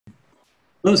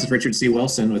Hello, this is Richard C.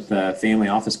 Wilson with the Family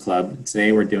Office Club.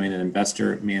 Today we're doing an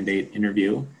investor mandate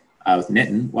interview with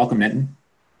Nitin. Welcome, Nitin.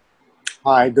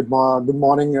 Hi, good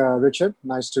morning, Richard.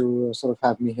 Nice to sort of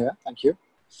have me here. Thank you.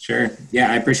 Sure.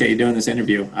 Yeah, I appreciate you doing this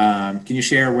interview. Can you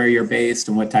share where you're based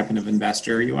and what type of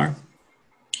investor you are?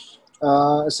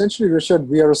 Essentially, Richard,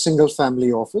 we are a single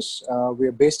family office. We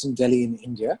are based in Delhi in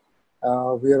India.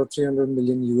 We are a 300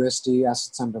 million USD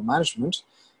assets under management,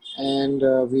 and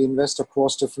we invest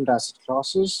across different asset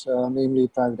classes, namely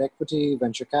private equity,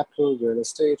 venture capital, real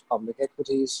estate, public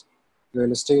equities,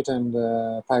 real estate, and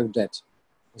private debt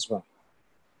as well.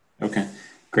 Okay,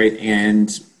 great.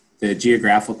 And the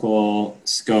geographical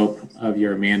scope of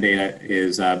your mandate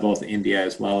is both India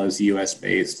as well as US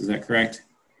based. Is that correct?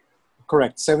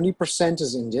 Correct. 70%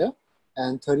 is India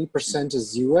and 30%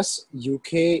 is US,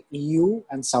 UK, EU,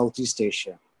 and Southeast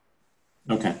Asia.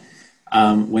 Okay.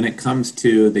 When it comes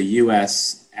to the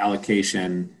US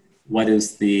allocation, what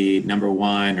is the number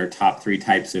one or top three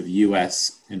types of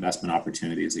US investment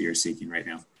opportunities that you're seeking right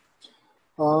now?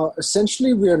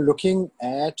 Essentially, we are looking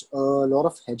at a lot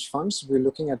of hedge funds. We're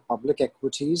looking at public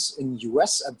equities in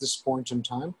US at this point in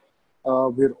time.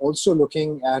 We're also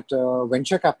looking at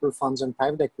venture capital funds and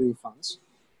private equity funds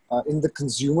in the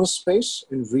consumer space,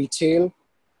 in retail,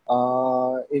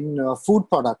 in food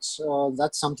products.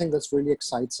 That's something that's really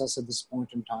excites us at this point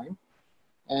in time.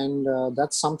 And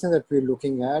that's something that we're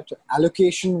looking at.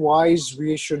 Allocation wise,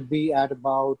 we should be at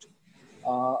about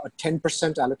a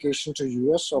 10% allocation to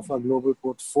US of our global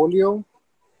portfolio.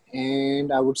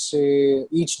 And I would say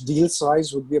each deal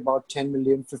size would be about 10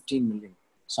 million, 15 million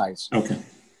size. Okay.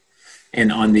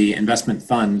 And on the investment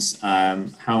funds,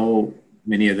 how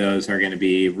many of those are going to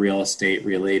be real estate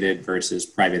related versus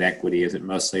private equity? Is it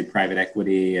mostly private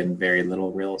equity and very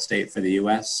little real estate for the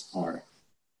US or?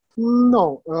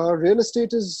 No, real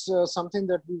estate is something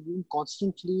that we've been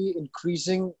constantly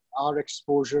increasing our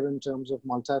exposure in terms of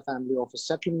multifamily office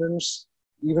settlements.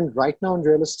 Even right now in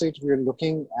real estate, we're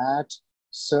looking at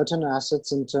certain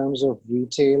assets in terms of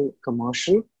retail,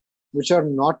 commercial, which are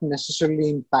not necessarily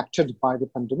impacted by the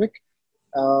pandemic,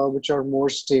 which are more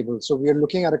stable. So we are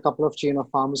looking at a couple of chain of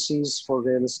pharmacies for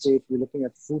real estate. We're looking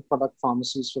at food product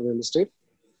pharmacies for real estate,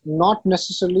 not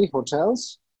necessarily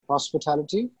hotels,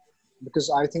 hospitality,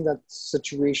 because I think that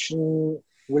situation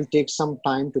will take some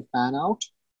time to pan out.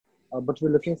 But we're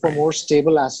looking for more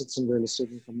stable assets in real estate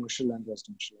and commercial and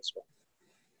residential as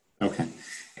well. Okay.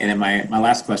 And then my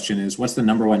last question is, what's the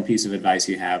number one piece of advice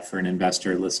you have for an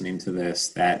investor listening to this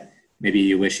that maybe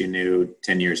you wish you knew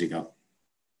 10 years ago?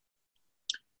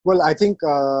 Well, I think,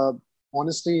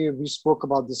 honestly, we spoke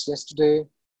about this yesterday.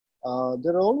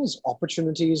 There are always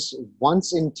opportunities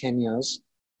once in 10 years.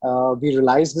 We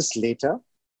realize this later,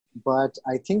 but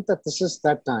I think that this is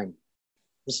that time.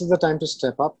 This is the time to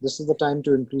step up. This is the time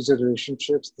to increase your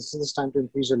relationships. This is the time to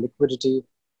increase your liquidity.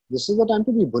 This is the time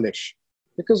to be bullish.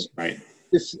 Because Right.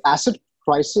 if asset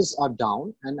prices are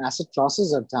down and asset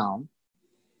classes are down,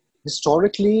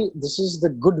 historically, this is the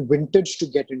good vintage to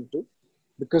get into.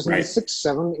 Because in the Right. 6,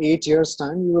 7, 8 years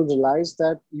time, you will realize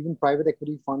that even private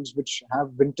equity funds which have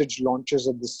vintage launches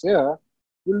of this year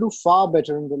will do far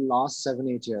better in the last 7,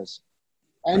 8 years.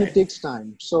 And it Right. takes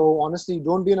time. So honestly,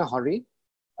 don't be in a hurry.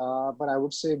 But I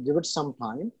would say give it some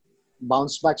time.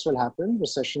 Bounce backs will happen.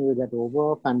 Recession will get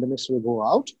over. Pandemics will go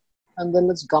out. And then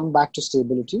let's come back to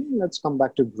stability. Let's come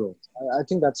back to growth. I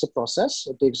think that's a process.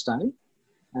 It takes time.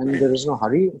 And Right. there is no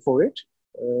hurry for it.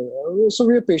 So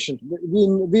we are patient.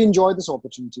 We enjoy this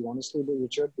opportunity, honestly,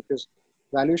 Richard, because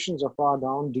valuations are far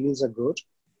down. Deals are good.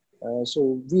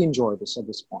 So we enjoy this at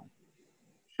this point.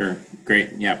 Sure.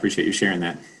 Great. Yeah, appreciate you sharing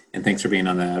that. And thanks for being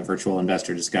on the virtual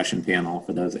investor discussion panel.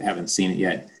 For those that haven't seen it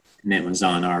yet, Nit was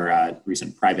on our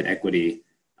recent private equity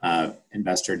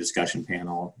investor discussion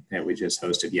panel that we just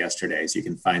hosted yesterday. So you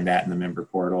can find that in the member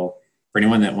portal. For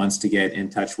anyone that wants to get in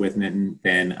touch with Nitin,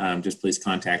 then just please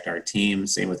contact our team.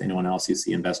 Same with anyone else you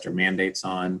see investor mandates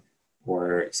on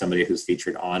or somebody who's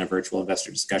featured on a virtual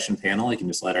investor discussion panel. You can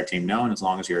just let our team know. And as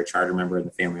long as you're a charter member of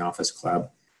the Family Office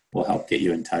Club, we'll help get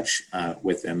you in touch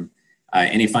with them.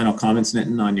 Any final comments,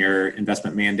 Nitin, on your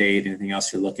investment mandate? Anything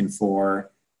else you're looking for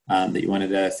that you wanted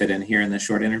to fit in here in this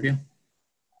short interview?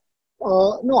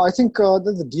 No, I think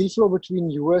that the deal flow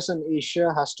between US and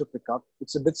Asia has to pick up.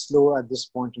 It's a bit slow at this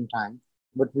point in time,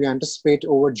 but we anticipate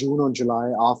over June or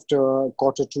July, after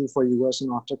quarter two for US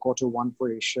and after quarter one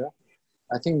for Asia.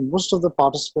 I think most of the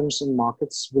participants in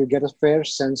markets will get a fair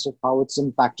sense of how it's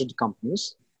impacted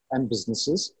companies and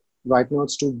businesses. Right now,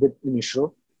 it's too bit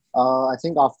initial. I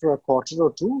think after a quarter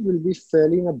or two, we'll be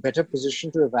fairly in a better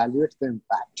position to evaluate the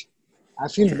impact. I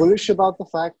feel Sure. bullish about the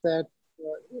fact that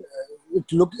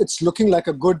it's looking like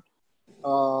a good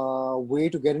way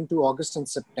to get into August and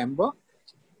September.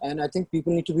 And I think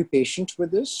people need to be patient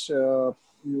with this.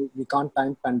 We can't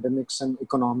time pandemics and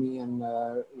economy and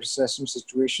recession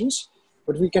situations,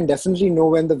 but we can definitely know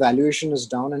when the valuation is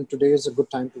down, and today is a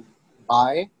good time to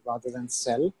buy rather than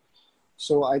sell.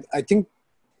 So I think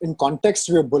in context,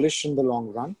 we are bullish in the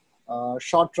long run.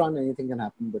 Short run, anything can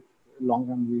happen, but long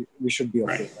run, we should be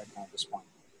okay right now at this point.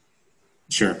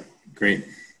 Sure. Great.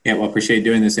 Yeah, well, appreciate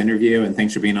doing this interview, and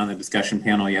thanks for being on the discussion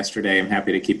panel yesterday. I'm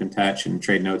happy to keep in touch and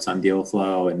trade notes on deal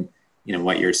flow and, you know,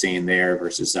 what you're seeing there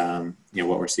versus, you know,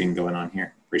 what we're seeing going on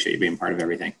here. Appreciate you being part of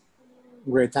everything.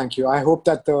 Great. Thank you. I hope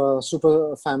that the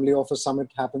Super Family Office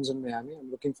Summit happens in Miami. I'm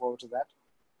looking forward to that.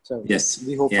 So yes.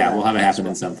 We hope yeah, we'll have it happen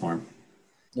in some form.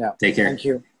 Yeah. Take care. Thank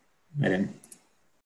you. Right in.